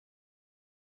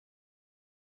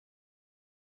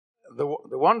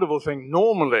the wonderful thing,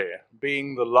 normally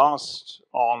being the last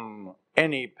on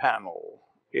any panel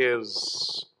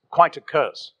is quite a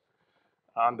curse.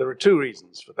 And there are two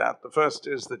reasons for that. The first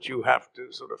is that you have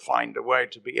to sort of find a way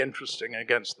to be interesting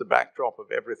against the backdrop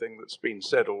of everything that's been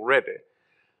said already.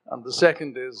 And the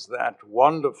second is that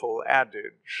wonderful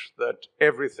adage that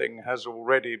everything has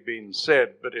already been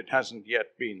said, but it hasn't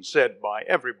yet been said by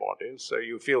everybody. So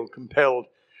you feel compelled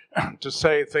to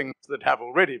say things that have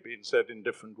already been said in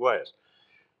different ways.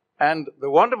 And the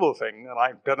wonderful thing, and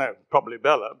I don't know, probably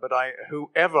Bella, but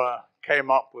whoever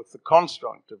came up with the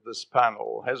construct of this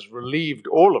panel has relieved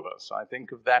all of us, I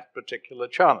think, of that particular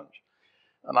challenge.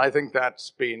 And I think that's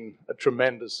been a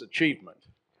tremendous achievement.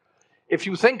 If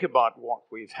you think about what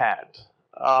we've had,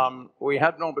 we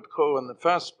had Norbert Koh in the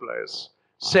first place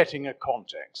setting a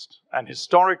context, an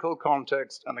historical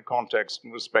context and a context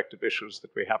in respect of issues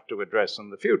that we have to address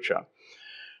in the future.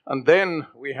 And then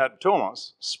we had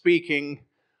Thomas speaking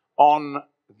on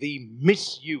the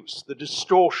misuse, the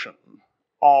distortion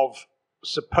of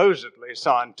supposedly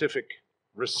scientific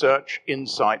research,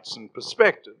 insights, and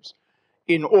perspectives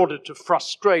in order to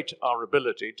frustrate our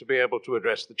ability to be able to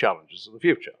address the challenges of the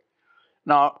future.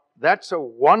 Now, that's a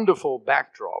wonderful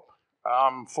backdrop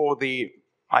for the,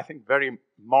 I think, very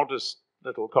modest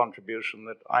little contribution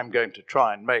that I'm going to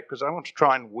try and make, because I want to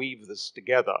try and weave this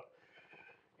together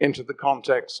into the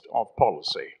context of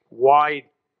policy. Why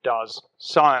does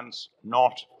science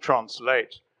not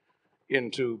translate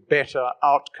into better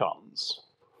outcomes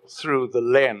through the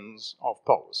lens of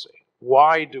policy?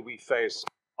 Why do we face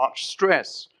much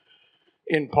stress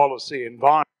in policy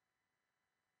environments?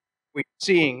 We're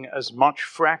seeing as much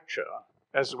fracture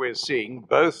as we're seeing,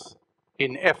 both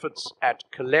in efforts at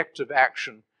collective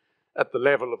action at the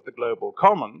level of the global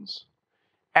commons,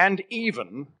 and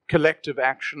even collective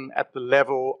action at the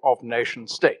level of nation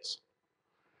states.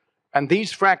 And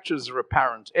these fractures are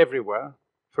apparent everywhere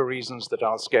for reasons that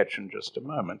I'll sketch in just a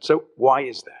moment. So why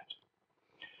is that?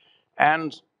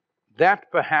 And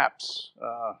that perhaps,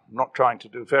 not trying to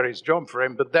do Ferry's job for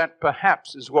him, but that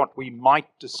perhaps is what we might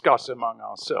discuss among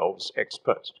ourselves ex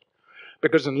post.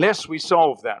 Because unless we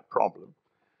solve that problem,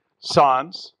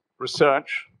 science,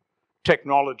 research,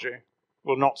 technology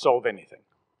will not solve anything.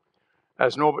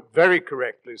 As Norbert very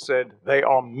correctly said, they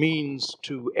are means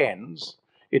to ends.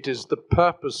 It is the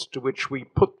purpose to which we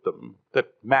put them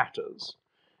that matters.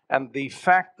 And the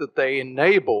fact that they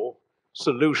enable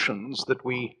solutions that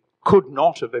we could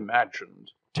not have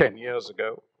imagined 10 years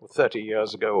ago, or 30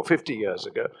 years ago, or 50 years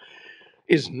ago,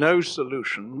 is no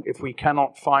solution if we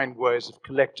cannot find ways of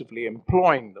collectively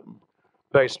employing them,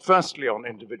 based firstly on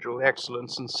individual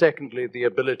excellence, and secondly, the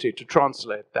ability to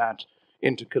translate that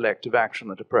into collective action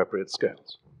at appropriate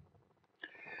scales.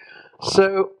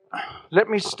 So let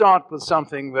me start with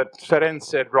something that Ferenc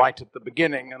said right at the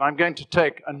beginning, and I'm going to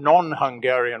take a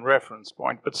non-Hungarian reference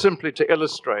point, but simply to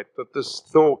illustrate that this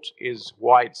thought is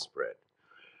widespread.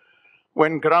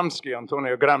 When Gramsci,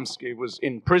 Antonio Gramsci, was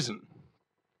in prison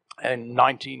in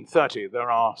 1930, there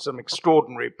are some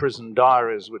extraordinary prison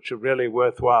diaries which are really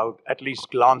worthwhile at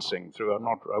least glancing through.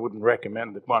 I wouldn't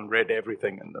recommend that one read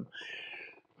everything in them.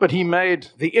 But he made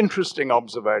the interesting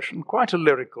observation, quite a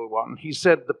lyrical one. He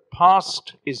said, "The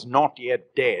past is not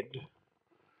yet dead,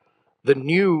 the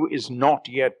new is not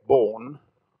yet born,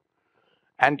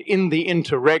 and in the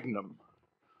interregnum,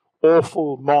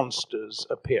 awful monsters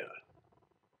appear."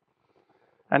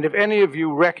 And if any of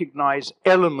you recognize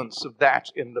elements of that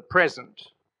in the present,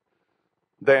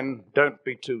 then don't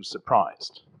be too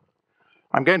surprised.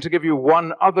 I'm going to give you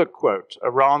one other quote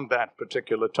around that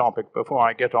particular topic before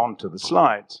I get on to the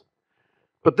slides.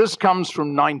 But this comes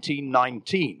from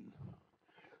 1919.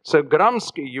 So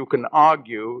Gramsci, you can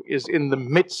argue, is in the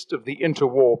midst of the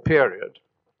interwar period,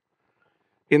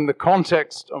 in the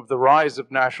context of the rise of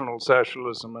National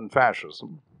Socialism and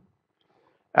fascism,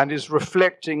 and is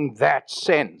reflecting that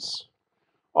sense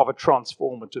of a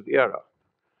transformative era.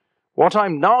 What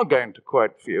I'm now going to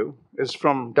quote for you is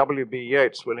from W.B.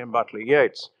 Yeats, William Butler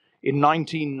Yeats, in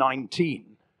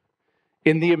 1919,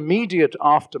 in the immediate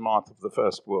aftermath of the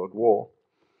First World War.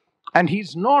 And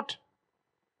he's not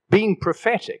being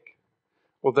prophetic,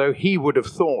 although he would have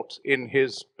thought in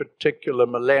his particular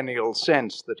millennial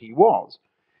sense that he was.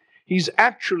 He's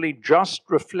actually just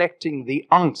reflecting the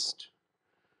angst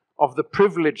of the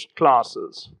privileged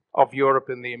classes of Europe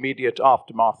in the immediate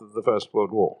aftermath of the First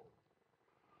World War.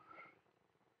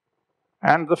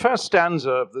 And the first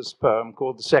stanza of this poem,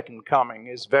 called The Second Coming,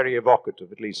 is very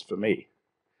evocative, at least for me.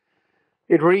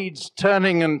 It reads,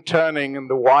 "Turning and turning in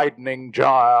the widening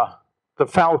gyre, the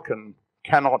falcon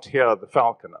cannot hear the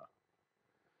falconer.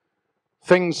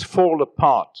 Things fall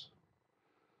apart.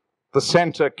 the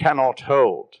center cannot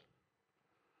hold.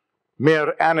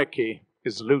 Mere anarchy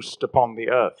is loosed upon the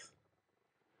earth.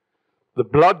 The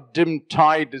blood-dimmed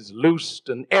tide is loosed,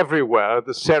 and everywhere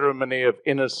the ceremony of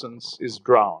innocence is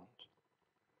drowned.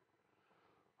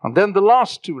 And then the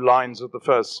last two lines of the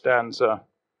first stanza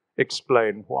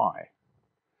explain why.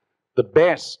 The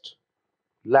best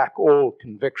lack all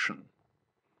conviction,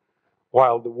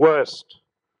 while the worst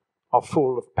are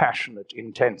full of passionate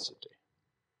intensity.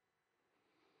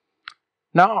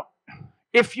 Now,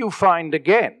 if you find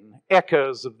again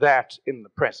echoes of that in the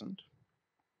present,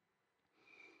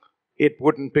 it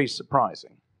wouldn't be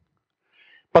surprising.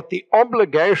 But the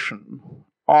obligation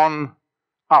on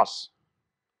us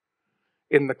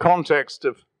in the context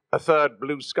of a third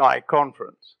Blue Sky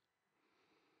conference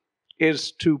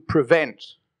is to prevent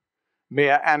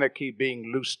mere anarchy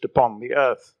being loosed upon the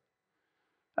earth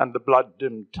and the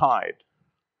blood-dimmed tide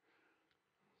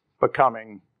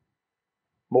becoming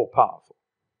more powerful.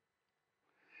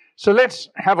 So let's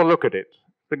have a look at it,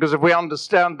 because if we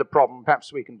understand the problem,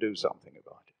 perhaps we can do something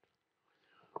about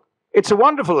it. It's a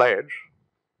wonderful age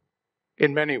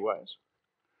in many ways.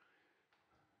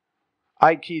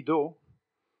 Aikido,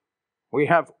 we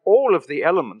have all of the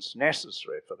elements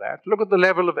necessary for that. Look at the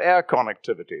level of air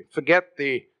connectivity. Forget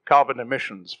the carbon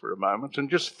emissions for a moment and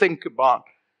just think about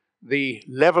the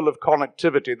level of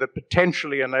connectivity that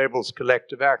potentially enables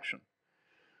collective action.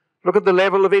 Look at the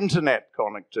level of internet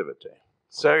connectivity.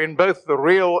 So in both the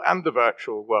real and the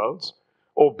virtual worlds,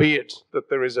 albeit that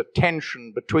there is a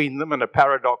tension between them and a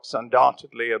paradox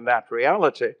undoubtedly in that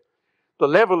reality, the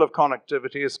level of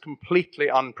connectivity is completely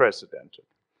unprecedented.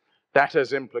 That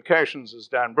has implications, as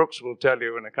Dan Brooks will tell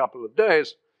you in a couple of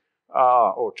days,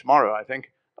 or tomorrow, I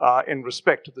think, in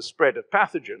respect to the spread of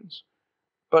pathogens.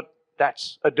 But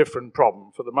that's a different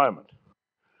problem for the moment.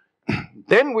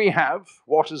 Then we have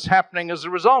what is happening as a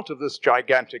result of this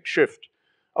gigantic shift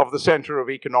of the center of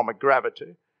economic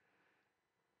gravity,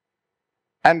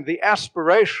 and the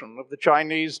aspiration of the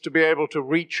Chinese to be able to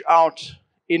reach out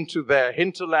into their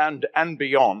hinterland and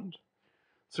beyond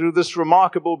through this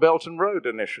remarkable Belt and Road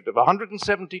Initiative.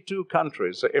 172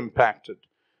 countries are impacted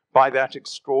by that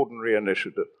extraordinary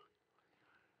initiative.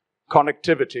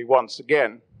 Connectivity once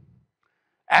again.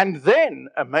 And then,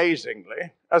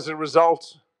 amazingly, as a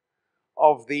result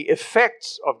of the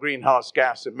effects of greenhouse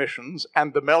gas emissions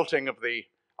and the melting of the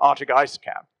Arctic ice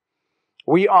cap,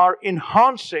 we are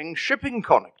enhancing shipping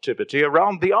connectivity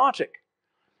around the Arctic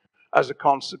as a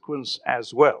consequence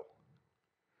as well.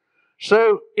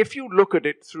 So if you look at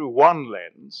it through one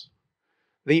lens,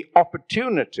 the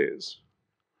opportunities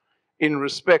in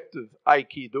respect of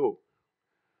Aikido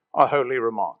are wholly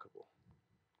remarkable.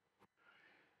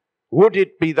 Would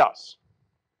it be thus?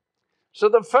 So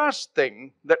the first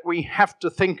thing that we have to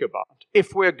think about,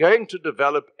 if we're going to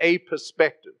develop a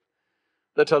perspective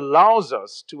that allows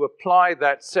us to apply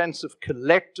that sense of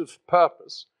collective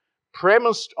purpose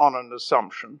premised on an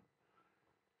assumption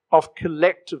of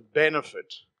collective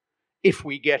benefit if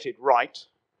we get it right,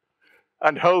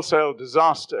 and wholesale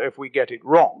disaster if we get it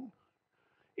wrong,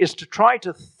 is to try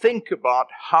to think about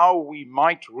how we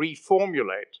might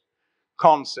reformulate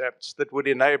concepts that would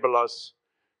enable us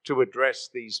to address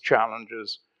these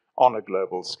challenges on a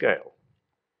global scale.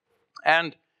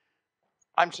 And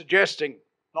I'm suggesting,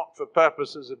 not for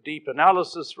purposes of deep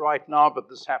analysis right now, but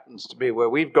this happens to be where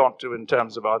we've got to in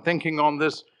terms of our thinking on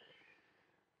this,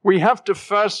 we have to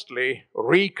firstly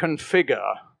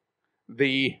reconfigure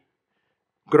the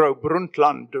Gro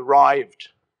Brundtland-derived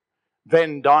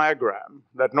Venn diagram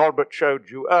that Norbert showed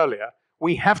you earlier.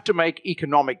 We have to make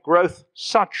economic growth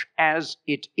such as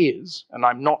it is, and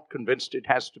I'm not convinced it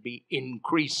has to be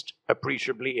increased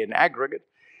appreciably in aggregate,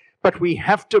 but we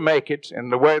have to make it in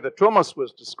the way that Thomas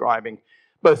was describing,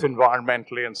 both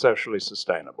environmentally and socially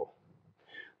sustainable.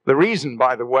 The reason,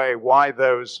 by the way, why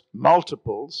those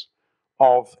multiples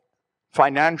of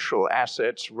financial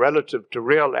assets relative to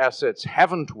real assets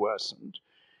haven't worsened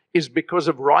is because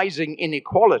of rising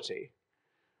inequality,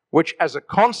 which as a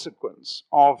consequence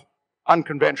of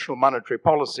unconventional monetary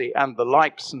policy and the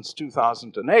like since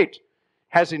 2008,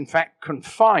 has in fact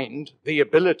confined the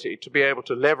ability to be able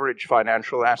to leverage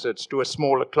financial assets to a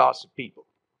smaller class of people.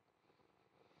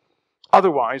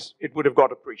 Otherwise, it would have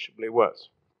got appreciably worse.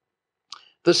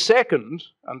 The second,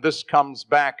 and this comes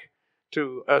back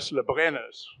to Ursula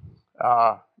Brenner's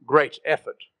great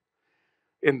effort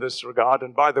in this regard,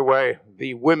 and by the way,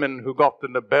 the women who got the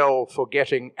Nobel for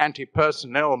getting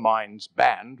anti-personnel mines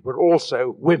banned were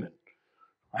also women.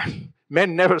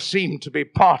 Men never seem to be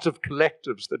part of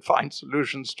collectives that find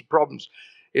solutions to problems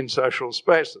in social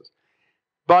spaces.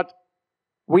 But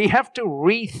we have to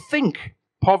rethink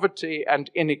poverty and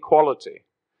inequality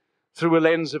through a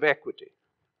lens of equity.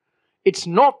 It's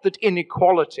not that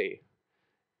inequality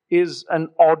is an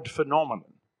odd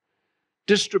phenomenon.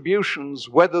 Distributions,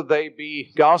 whether they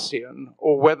be Gaussian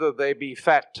or whether they be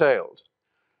fat-tailed,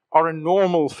 are a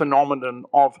normal phenomenon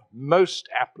of most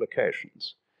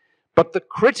applications. But the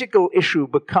critical issue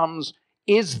becomes,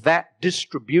 is that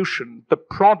distribution the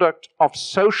product of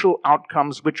social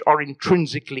outcomes which are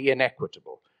intrinsically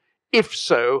inequitable? If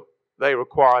so, they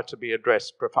require to be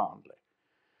addressed profoundly.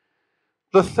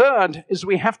 The third is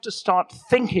we have to start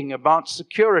thinking about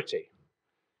security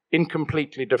in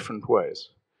completely different ways.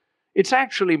 It's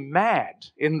actually mad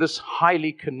in this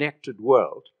highly connected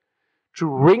world to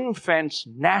ring-fence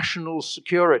national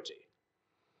security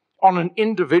on an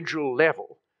individual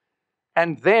level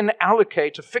and then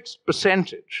allocate a fixed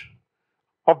percentage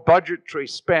of budgetary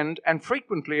spend and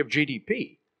frequently of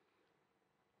GDP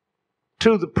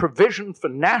to the provision for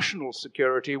national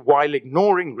security while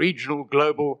ignoring regional,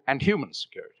 global, and human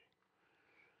security.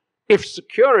 If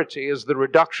security is the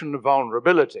reduction of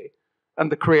vulnerability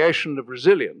and the creation of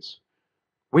resilience,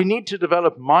 we need to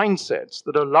develop mindsets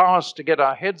that allow us to get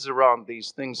our heads around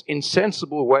these things in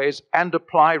sensible ways and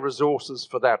apply resources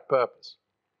for that purpose.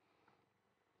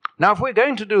 Now, if we're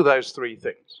going to do those three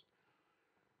things,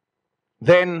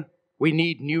 then we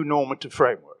need new normative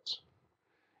frameworks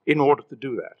in order to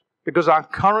do that. Because our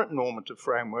current normative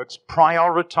frameworks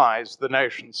prioritize the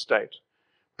nation state,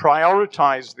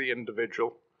 prioritize the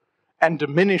individual, and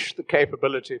diminish the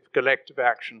capability of collective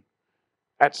action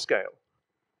at scale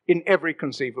in every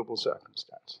conceivable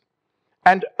circumstance.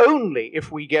 And only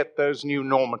if we get those new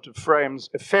normative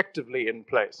frames effectively in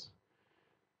place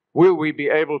will we be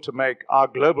able to make our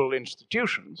global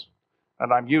institutions,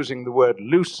 and I'm using the word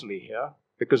loosely here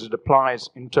because it applies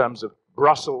in terms of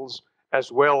Brussels as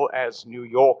well as New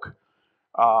York,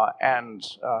 and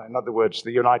in other words,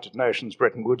 the United Nations,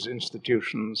 Bretton Woods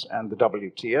institutions, and the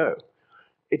WTO.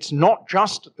 It's not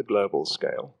just at the global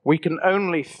scale. We can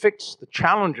only fix the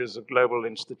challenges of global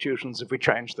institutions if we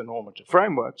change the normative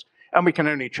frameworks, and we can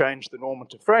only change the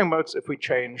normative frameworks if we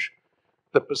change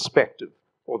the perspective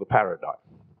or the paradigm.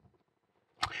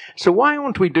 So why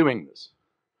aren't we doing this?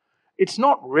 It's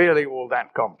not really all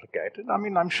that complicated. I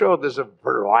mean, I'm sure there's a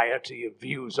variety of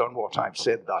views on what I've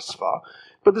said thus far,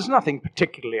 but there's nothing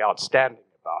particularly outstanding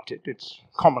about it. It's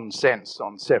common sense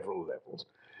on several levels.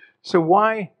 So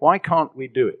why can't we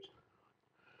do it?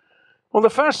 Well, the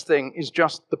first thing is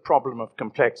just the problem of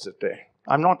complexity.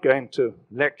 I'm not going to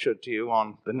lecture to you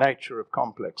on the nature of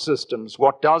complex systems.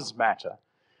 What does matter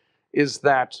is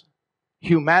that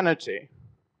humanity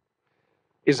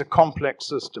is a complex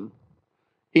system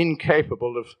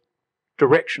incapable of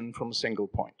direction from a single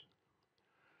point.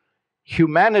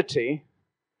 Humanity,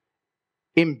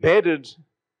 embedded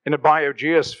in a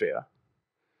biogeosphere,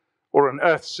 or an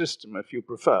Earth system if you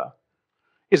prefer,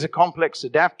 is a complex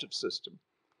adaptive system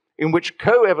in which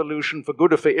co-evolution for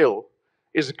good or for ill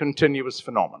is a continuous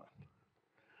phenomenon.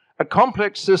 A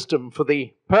complex system for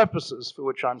the purposes for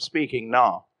which I'm speaking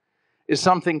now is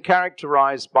something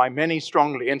characterized by many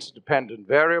strongly interdependent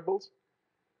variables,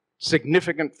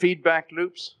 significant feedback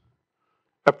loops,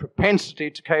 a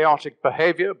propensity to chaotic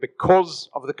behavior because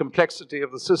of the complexity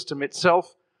of the system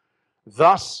itself,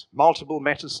 thus multiple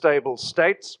metastable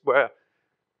states where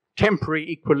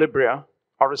temporary equilibria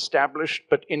are established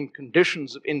but in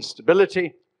conditions of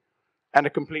instability, and a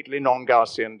completely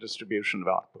non-Gaussian distribution of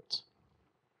outputs.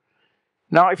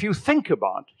 Now, if you think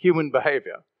about human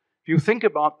behavior, if you think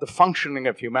about the functioning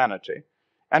of humanity,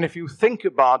 and if you think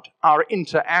about our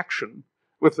interaction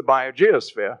with the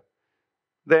biogeosphere,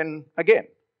 then again,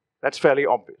 that's fairly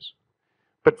obvious.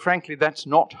 But frankly, that's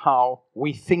not how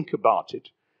we think about it,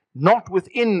 not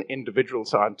within individual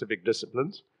scientific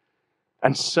disciplines,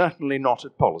 and certainly not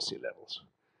at policy levels.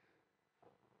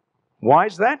 Why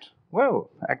is that? Well,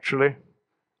 actually,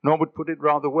 Norbert put it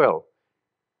rather well.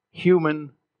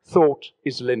 Human thought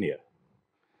is linear.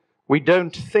 We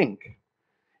don't think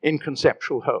in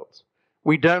conceptual wholes.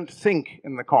 We don't think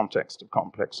in the context of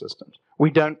complex systems.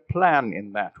 We don't plan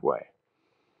in that way.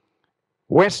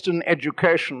 Western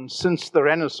education since the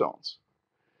Renaissance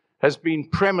has been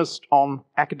premised on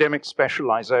academic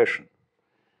specialization.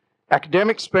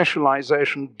 Academic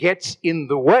specialization gets in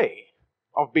the way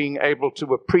of being able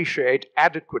to appreciate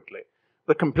adequately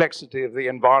the complexity of the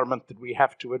environment that we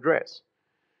have to address.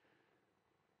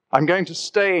 I'm going to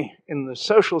stay in the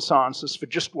social sciences for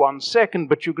just 1 second,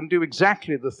 but you can do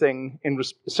exactly the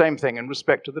same thing in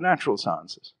respect to the natural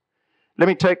sciences. Let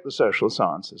me take the social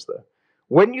sciences, though.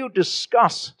 When you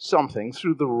discuss something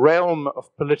through the realm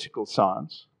of political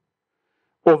science,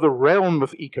 or the realm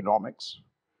of economics,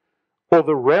 or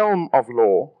the realm of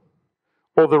law,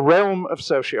 or the realm of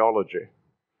sociology,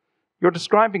 you're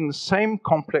describing the same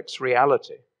complex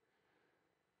reality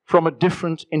from a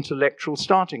different intellectual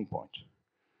starting point.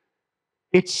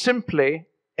 It's simply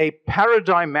a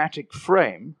paradigmatic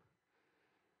frame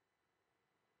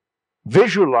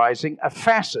visualizing a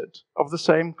facet of the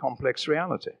same complex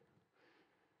reality.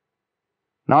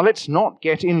 Now, let's not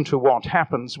get into what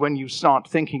happens when you start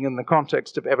thinking in the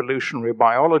context of evolutionary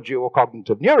biology or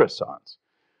cognitive neuroscience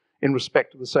in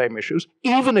respect to the same issues,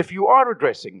 even if you are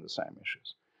addressing the same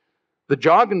issues. The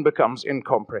jargon becomes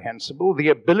incomprehensible. The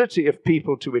ability of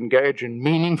people to engage in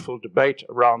meaningful debate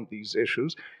around these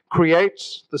issues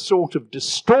creates the sort of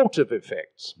distortive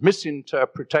effects,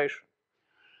 misinterpretation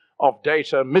of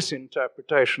data,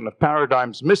 misinterpretation of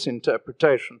paradigms,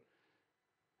 misinterpretation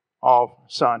of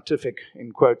scientific,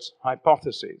 in quotes,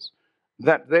 hypotheses,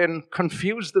 that then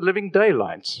confuse the living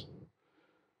daylights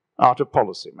out of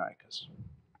policymakers.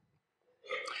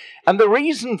 And the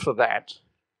reason for that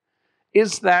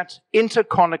is that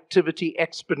interconnectivity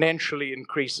exponentially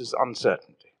increases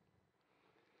uncertainty.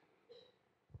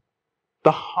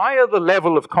 The higher the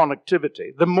level of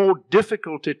connectivity, the more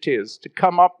difficult it is to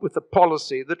come up with a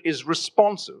policy that is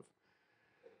responsive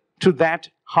to that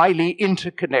highly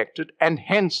interconnected and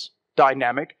hence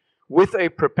dynamic, with a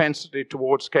propensity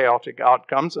towards chaotic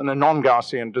outcomes and a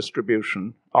non-Gaussian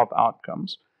distribution of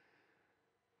outcomes.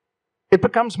 It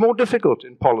becomes more difficult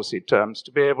in policy terms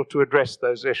to be able to address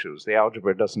those issues. The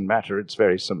algebra doesn't matter, it's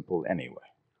very simple anyway.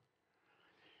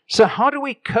 So how do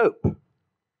we cope?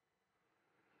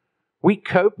 We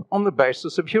cope on the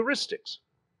basis of heuristics.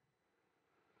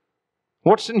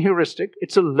 What's an heuristic?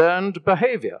 It's a learned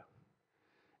behavior.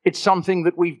 It's something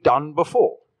that we've done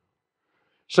before.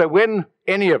 So when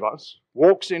any of us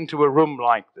walks into a room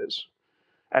like this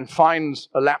and finds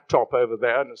a laptop over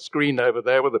there and a screen over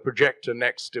there with a projector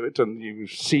next to it, and you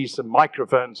see some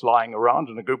microphones lying around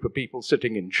and a group of people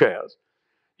sitting in chairs,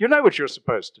 you know what you're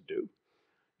supposed to do.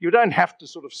 You don't have to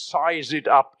sort of size it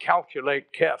up,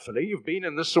 calculate carefully. You've been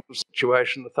in this sort of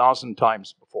situation 1,000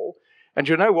 times before, and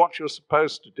you know what you're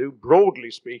supposed to do,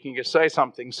 broadly speaking, is say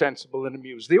something sensible and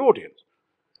amuse the audience.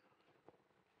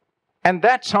 And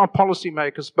that's how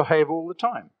policymakers behave all the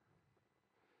time.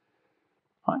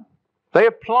 Right? They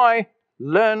apply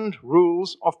learned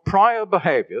rules of prior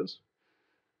behaviors.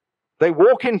 They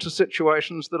walk into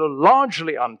situations that are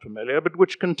largely unfamiliar, but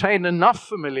which contain enough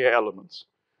familiar elements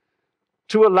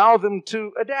to allow them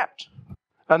to adapt.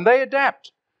 And they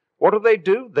adapt. What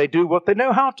do? They do what they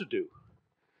know how to do.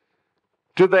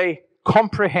 Do they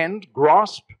comprehend,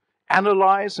 grasp,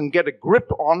 analyze, and get a grip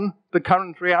on the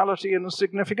current reality in a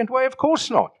significant way? Of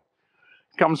course not.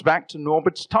 It comes back to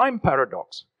Norbert's time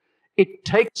paradox. It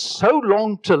takes so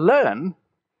long to learn,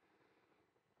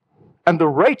 and the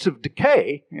rate of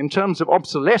decay in terms of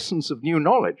obsolescence of new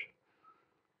knowledge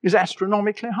is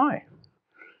astronomically high.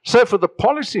 So for the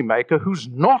policymaker who's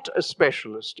not a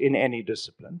specialist in any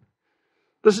discipline,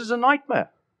 this is a nightmare.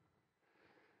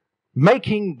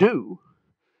 Making do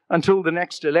until the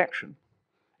next election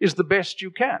is the best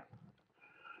you can.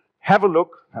 Have a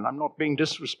look, and I'm not being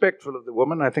disrespectful of the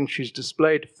woman, I think she's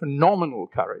displayed phenomenal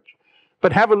courage,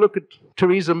 but have a look at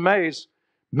Theresa May's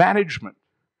management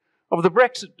of the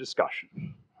Brexit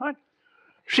discussion. Right?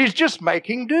 She's just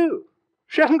making do.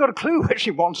 She hasn't got a clue where she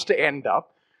wants to end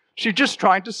up. She's just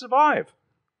trying to survive.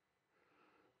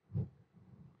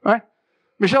 Right?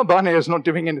 Michel Barnier is not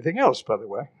doing anything else, by the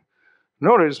way.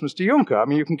 Nor is Mr. Juncker. I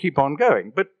mean, you can keep on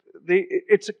going. But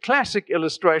it's a classic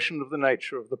illustration of the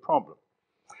nature of the problem.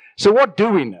 So what do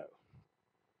we know?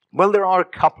 Well, there are a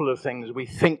couple of things we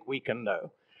think we can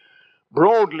know.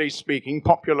 Broadly speaking,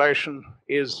 population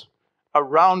is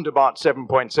around about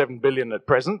 7.7 billion at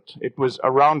present. It was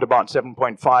around about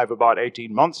 7.5 about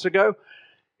 18 months ago.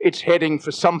 It's heading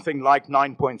for something like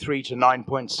 9.3 to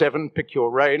 9.7, pick your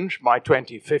range, by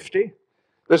 2050.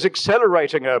 There's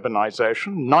accelerating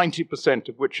urbanization, 90%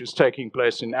 of which is taking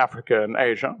place in Africa and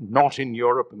Asia, not in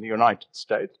Europe and the United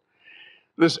States.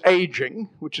 There's aging,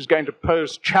 which is going to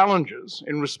pose challenges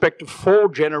in respect of 4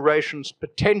 generations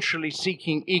potentially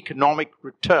seeking economic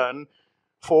return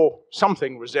for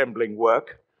something resembling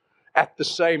work at the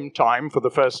same time, for the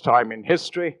first time in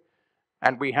history.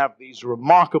 And we have these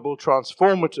remarkable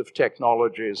transformative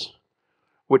technologies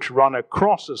which run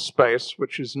across a space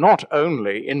which is not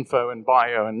only info and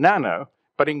bio and nano,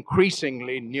 but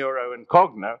increasingly neuro and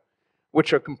cogno,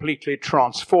 which are completely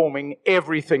transforming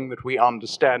everything that we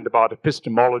understand about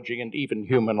epistemology and even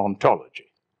human ontology.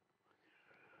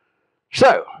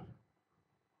 So,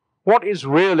 what is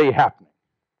really happening?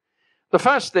 The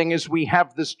first thing is we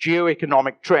have this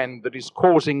geoeconomic trend that is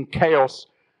causing chaos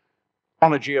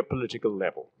on a geopolitical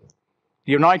level.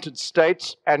 the United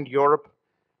States and Europe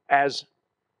as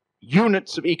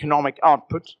units of economic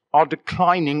output are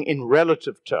declining in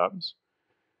relative terms.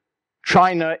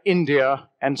 China, India,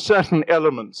 and certain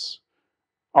elements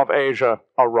of Asia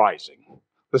are rising.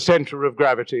 The center of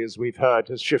gravity, as we've heard,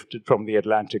 has shifted from the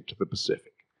Atlantic to the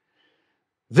Pacific.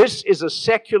 This is a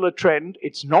secular trend.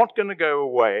 It's not going to go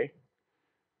away.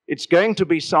 It's going to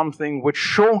be something which,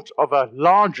 short of a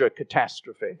larger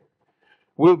catastrophe,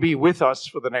 will be with us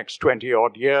for the next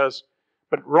 20-odd years.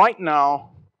 But right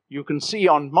now, you can see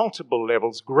on multiple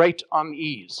levels great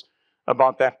unease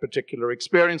about that particular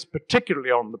experience,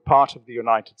 particularly on the part of the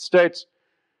United States.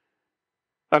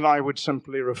 And I would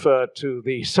simply refer to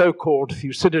the so-called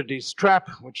Thucydides trap,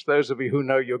 which those of you who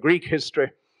know your Greek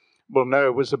history will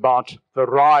know was about the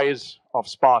rise of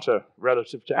Sparta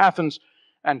relative to Athens,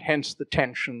 and hence the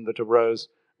tension that arose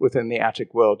within the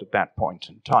Attic world at that point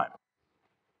in time.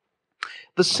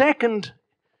 The second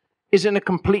is in a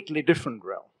completely different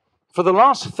realm. For the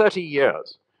last 30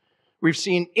 years, we've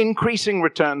seen increasing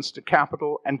returns to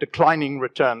capital and declining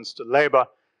returns to labor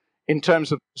in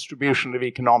terms of distribution of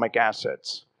economic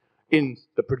assets in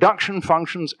the production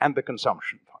functions and the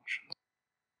consumption functions.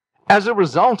 As a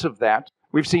result of that,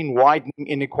 we've seen widening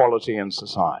inequality in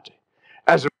society.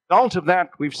 As a result of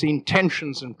that, we've seen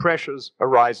tensions and pressures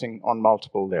arising on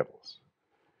multiple levels.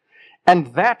 And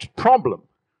that problem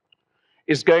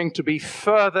is going to be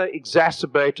further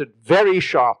exacerbated very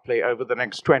sharply over the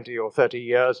next 20 or 30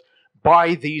 years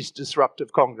by these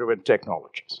disruptive congruent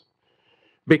technologies.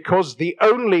 Because the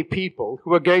only people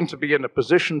who are going to be in a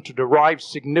position to derive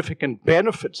significant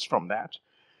benefits from that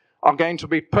are going to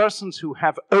be persons who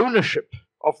have ownership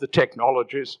of the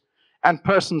technologies and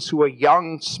persons who are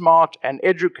young, smart, and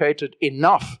educated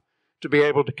enough to be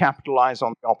able to capitalize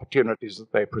on the opportunities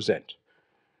that they present.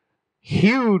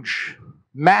 Huge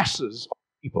masses of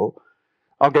people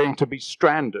are going to be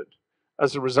stranded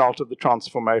as a result of the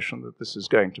transformation that this is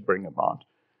going to bring about.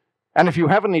 And if you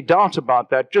have any doubt about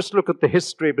that, just look at the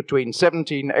history between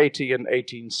 1780 and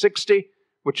 1860,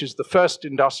 which is the first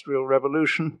industrial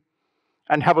revolution,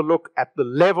 and have a look at the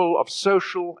level of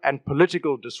social and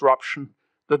political disruption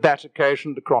that that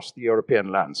occasioned across the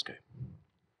European landscape.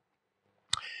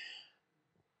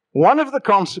 One of the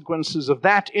consequences of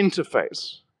that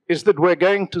interface is that we're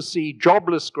going to see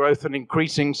jobless growth and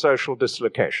increasing social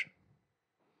dislocation.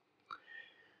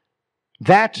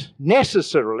 That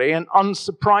necessarily and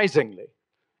unsurprisingly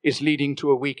is leading to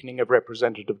a weakening of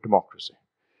representative democracy.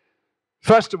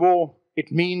 First of all, it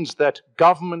means that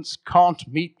governments can't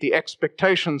meet the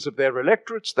expectations of their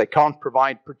electorates, they can't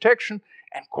provide protection,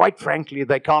 and quite frankly,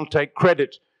 they can't take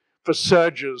credit for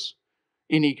surges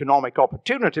in economic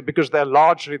opportunity because they're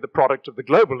largely the product of the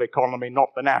global economy, not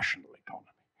the national economy.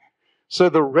 So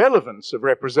the relevance of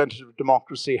representative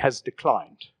democracy has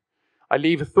declined. I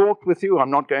leave a thought with you,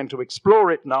 I'm not going to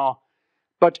explore it now,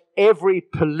 but every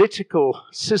political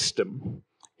system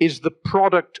is the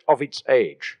product of its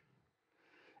age.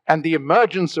 And the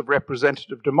emergence of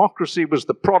representative democracy was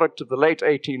the product of the late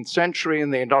 18th century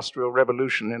and the Industrial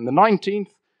Revolution in the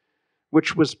 19th,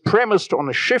 which was premised on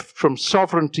a shift from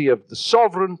sovereignty of the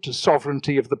sovereign to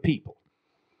sovereignty of the people.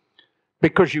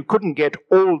 Because you couldn't get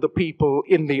all the people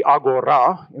in the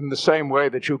agora in the same way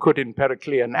that you could in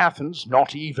Periclean Athens,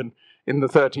 not even in the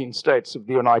 13 states of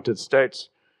the United States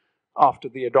after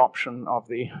the adoption of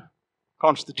the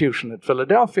Constitution at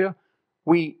Philadelphia,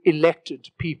 we elected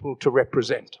people to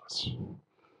represent us.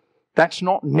 That's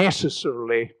not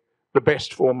necessarily the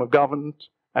best form of government,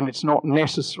 and it's not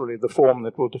necessarily the form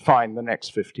that will define the next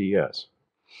 50 years.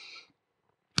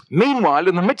 Meanwhile,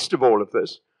 in the midst of all of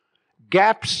this,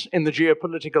 gaps in the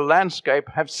geopolitical landscape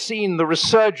have seen the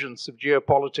resurgence of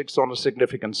geopolitics on a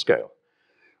significant scale.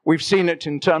 We've seen it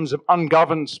in terms of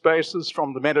ungoverned spaces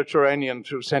from the Mediterranean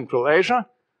through Central Asia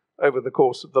over the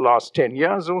course of the last 10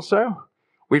 years or so.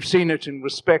 We've seen it in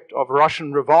respect of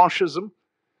Russian revanchism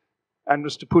and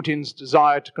Mr. Putin's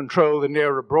desire to control the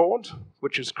near abroad,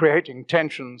 which is creating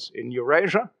tensions in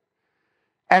Eurasia.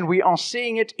 And we are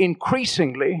seeing it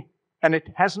increasingly, and it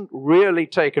hasn't really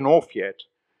taken off yet,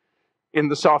 in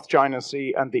the South China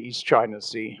Sea and the East China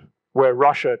Sea, where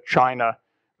Russia, China,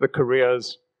 the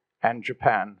Koreas, and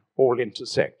Japan all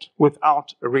intersect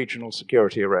without a regional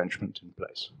security arrangement in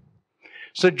place.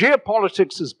 So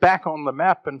geopolitics is back on the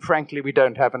map, and frankly, we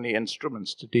don't have any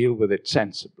instruments to deal with it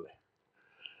sensibly.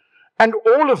 And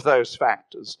all of those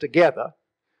factors together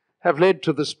have led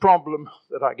to this problem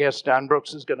that I guess Dan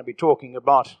Brooks is going to be talking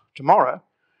about tomorrow,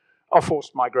 of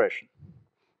forced migration.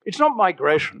 It's not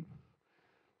migration.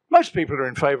 Most people are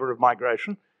in favor of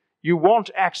migration. You want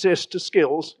access to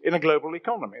skills in a global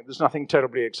economy. There's nothing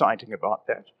terribly exciting about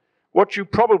that. What you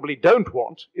probably don't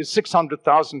want is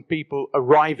 600,000 people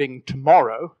arriving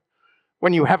tomorrow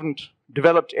when you haven't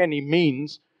developed any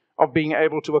means of being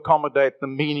able to accommodate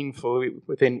them meaningfully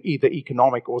within either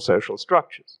economic or social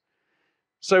structures.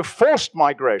 So forced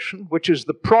migration, which is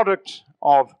the product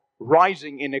of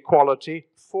rising inequality,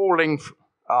 falling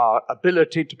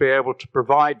ability to be able to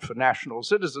provide for national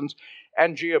citizens,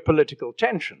 and geopolitical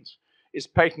tensions, is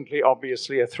patently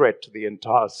obviously a threat to the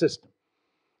entire system.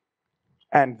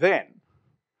 And then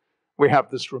we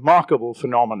have this remarkable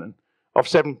phenomenon of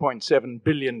 7.7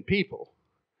 billion people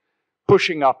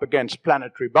pushing up against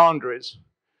planetary boundaries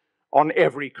on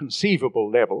every conceivable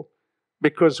level,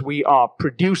 because we are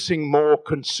producing more,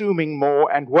 consuming more,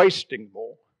 and wasting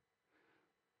more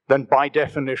than, by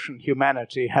definition,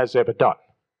 humanity has ever done.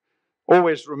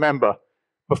 Always remember,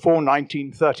 before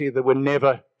 1930, there were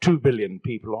never 2 billion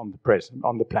people on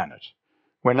the planet.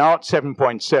 We're now at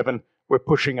 7.7, we're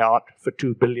pushing out for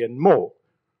 2 billion more.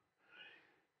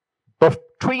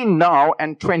 Between now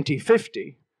and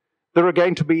 2050, there are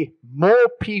going to be more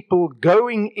people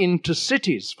going into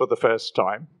cities for the first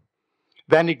time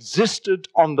than existed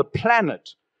on the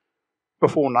planet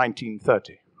before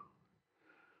 1930.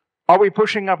 Are we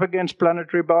pushing up against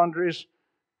planetary boundaries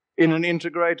in an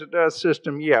integrated Earth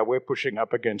system? Yeah, we're pushing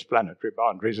up against planetary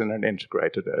boundaries in an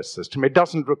integrated Earth system. It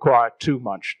doesn't require too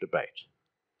much debate.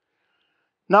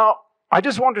 Now, I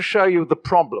just want to show you the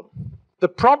problem. The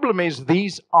problem is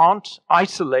these aren't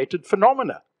isolated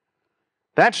phenomena.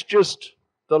 That's just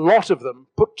the lot of them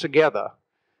put together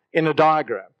in a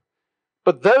diagram.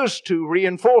 But those two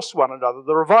reinforce one another.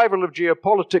 The revival of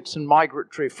geopolitics and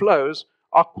migratory flows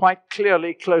are quite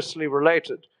clearly closely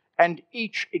related, and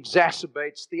each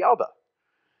exacerbates the other.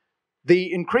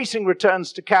 The increasing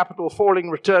returns to capital, falling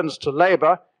returns to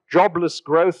labor, jobless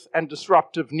growth, and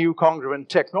disruptive new congruent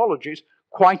technologies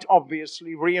quite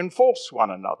obviously reinforce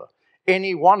one another.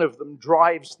 Any one of them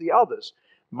drives the others.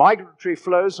 Migratory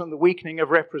flows and the weakening of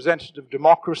representative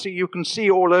democracy you can see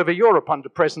all over Europe under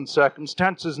present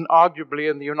circumstances, and arguably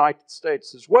in the United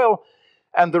States as well.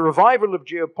 And the revival of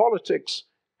geopolitics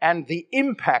and the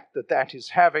impact that that is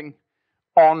having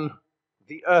on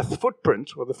the Earth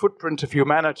footprint, or the footprint of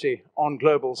humanity on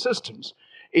global systems,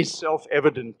 is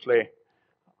self-evidently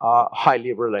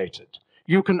highly related.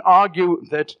 You can argue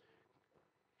that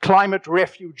climate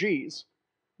refugees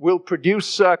will produce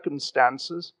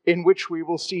circumstances in which we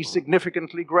will see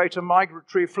significantly greater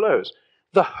migratory flows.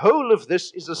 The whole of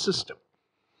this is a system.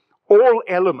 All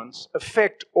elements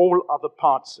affect all other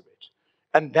parts of it.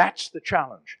 And that's the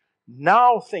challenge.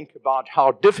 Now think about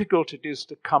how difficult it is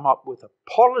to come up with a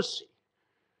policy,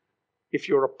 if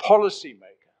you're a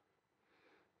policymaker,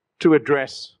 to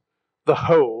address the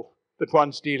whole that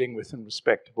one's dealing with in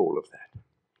respect of all of that.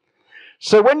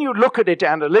 So when you look at it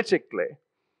analytically,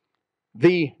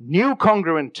 the new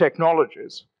congruent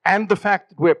technologies and the fact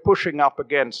that we're pushing up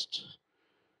against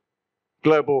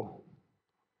global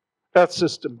Earth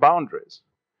system boundaries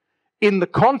in the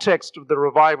context of the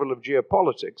revival of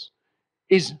geopolitics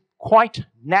is quite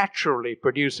naturally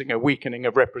producing a weakening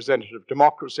of representative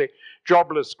democracy,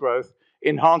 jobless growth,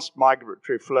 enhanced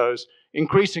migratory flows,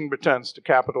 increasing returns to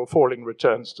capital, falling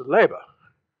returns to labor.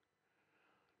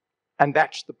 And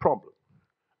that's the problem.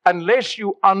 Unless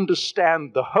you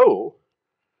understand the whole,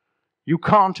 you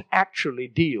can't actually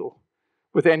deal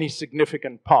with any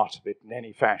significant part of it in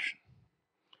any fashion.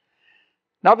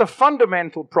 Now, the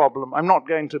fundamental problem, I'm not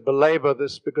going to belabor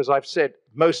this because I've said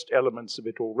most elements of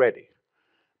it already,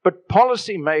 but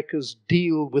policymakers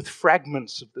deal with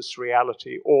fragments of this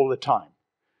reality all the time.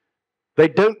 They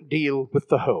don't deal with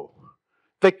the whole.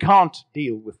 They can't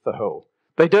deal with the whole.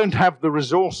 They don't have the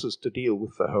resources to deal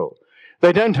with the whole.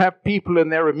 They don't have people in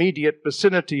their immediate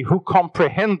vicinity who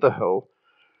comprehend the whole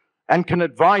and can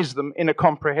advise them in a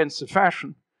comprehensive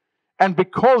fashion. And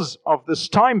because of this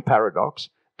time paradox,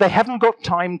 they haven't got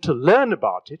time to learn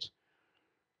about it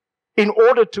in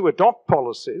order to adopt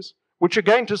policies which are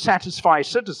going to satisfy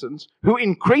citizens who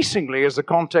increasingly, as a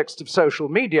context of social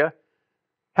media,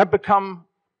 have become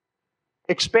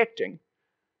expecting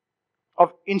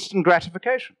of instant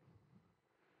gratification.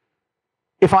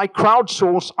 If I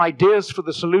crowdsource ideas for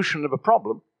the solution of a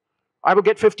problem, I will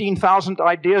get 15,000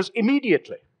 ideas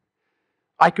immediately.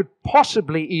 I could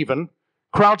possibly even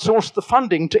crowdsource the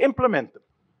funding to implement them.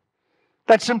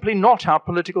 That's simply not how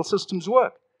political systems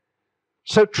work.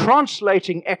 So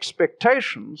translating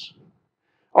expectations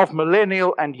of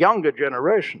millennial and younger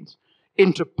generations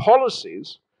into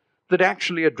policies that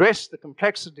actually address the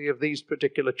complexity of these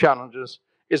particular challenges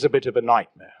is a bit of a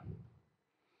nightmare.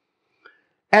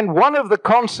 And one of the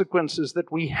consequences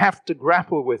that we have to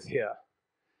grapple with here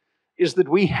is that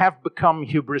we have become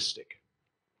hubristic.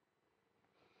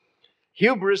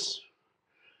 Hubris,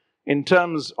 in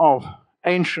terms of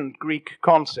ancient Greek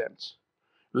concepts,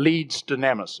 leads to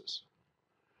nemesis.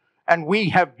 And we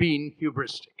have been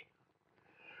hubristic.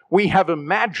 We have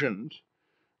imagined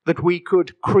that we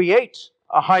could create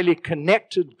a highly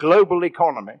connected global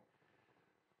economy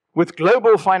with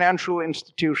global financial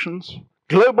institutions,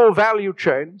 global value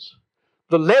chains,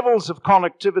 the levels of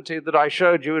connectivity that I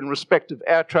showed you in respect of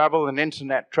air travel and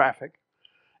internet traffic,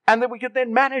 and that we could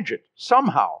then manage it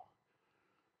somehow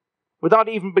without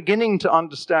even beginning to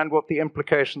understand what the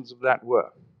implications of that were.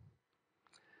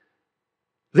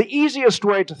 The easiest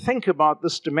way to think about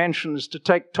this dimension is to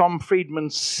take Tom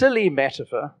Friedman's silly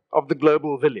metaphor of the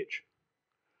global village.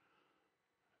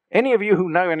 Any of you who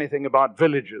know anything about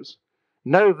villages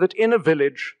know that in a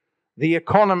village, the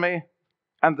economy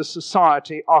and the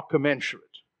society are commensurate.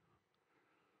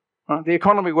 The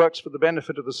economy works for the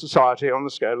benefit of the society on the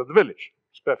scale of the village.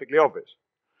 It's perfectly obvious.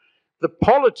 The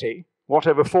polity,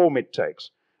 whatever form it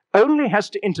takes, only has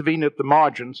to intervene at the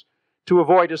margins to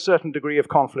avoid a certain degree of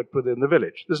conflict within the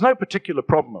village. There's no particular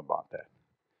problem about that.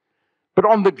 But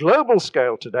on the global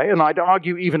scale today, and I'd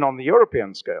argue even on the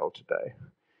European scale today,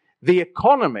 the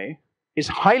economy is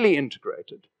highly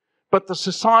integrated, but the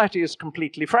society is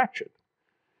completely fractured.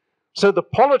 So the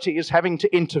polity is having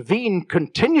to intervene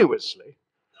continuously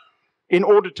in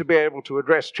order to be able to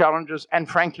address challenges, and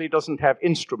frankly doesn't have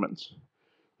instruments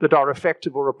that are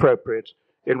effective or appropriate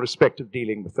in respect of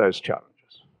dealing with those challenges.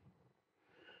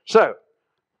 So,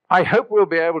 I hope we'll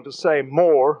be able to say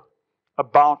more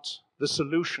about the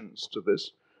solutions to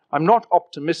this. I'm not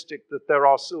optimistic that there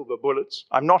are silver bullets.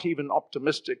 I'm not even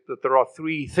optimistic that there are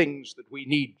 3 things that we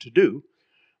need to do,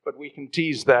 but we can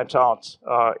tease that out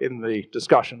in the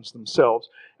discussions themselves.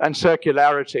 And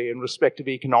circularity in respect of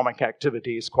economic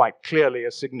activity is quite clearly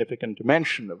a significant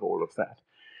dimension of all of that.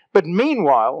 But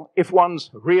meanwhile, if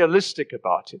one's realistic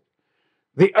about it,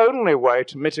 the only way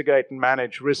to mitigate and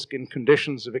manage risk in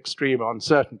conditions of extreme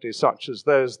uncertainty, such as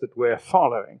those that we're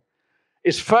following,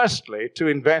 is firstly to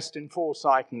invest in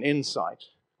foresight and insight,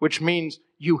 which means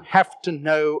you have to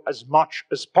know as much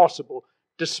as possible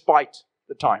despite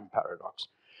the time paradox.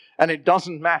 And it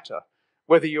doesn't matter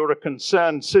whether you're a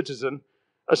concerned citizen,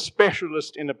 a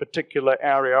specialist in a particular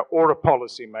area, or a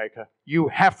policymaker. You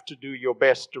have to do your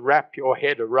best to wrap your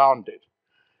head around it.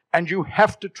 And you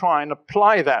have to try and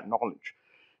apply that knowledge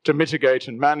to mitigate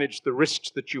and manage the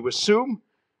risks that you assume.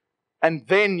 And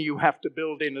then you have to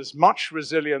build in as much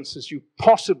resilience as you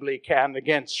possibly can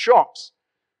against shocks,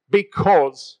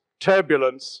 because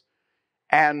turbulence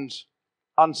and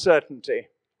uncertainty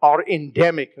are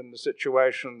endemic in the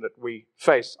situation that we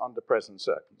face under present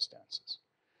circumstances.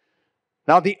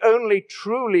 Now, the only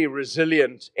truly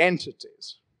resilient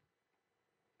entities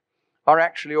are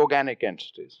actually organic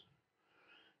entities.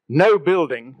 No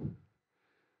building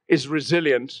is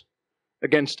resilient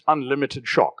against unlimited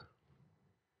shock.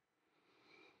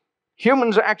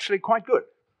 Humans are actually quite good.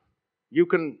 You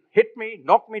can hit me,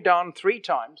 knock me down 3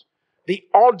 times. The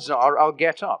odds are I'll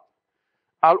get up.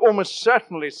 I'll almost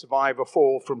certainly survive a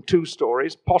fall from 2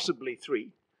 stories, possibly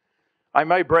 3. I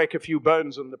may break a few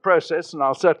bones in the process, and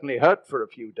I'll certainly hurt for a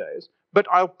few days, but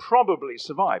I'll probably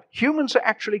survive. Humans are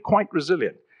actually quite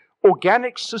resilient.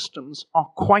 Organic systems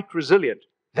are quite resilient.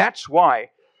 That's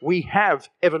why we have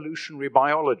evolutionary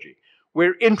biology.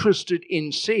 We're interested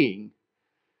in seeing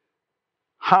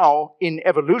how, in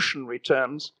evolutionary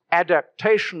terms,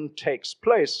 adaptation takes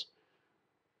place,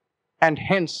 and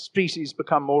hence species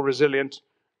become more resilient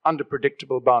under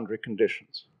predictable boundary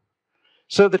conditions.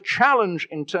 So the challenge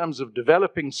in terms of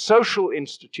developing social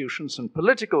institutions and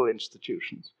political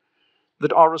institutions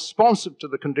that are responsive to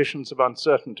the conditions of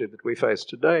uncertainty that we face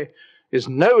today is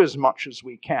know as much as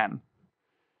we can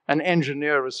and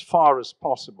engineer as far as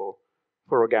possible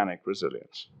for organic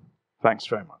resilience. Thanks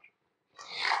very much.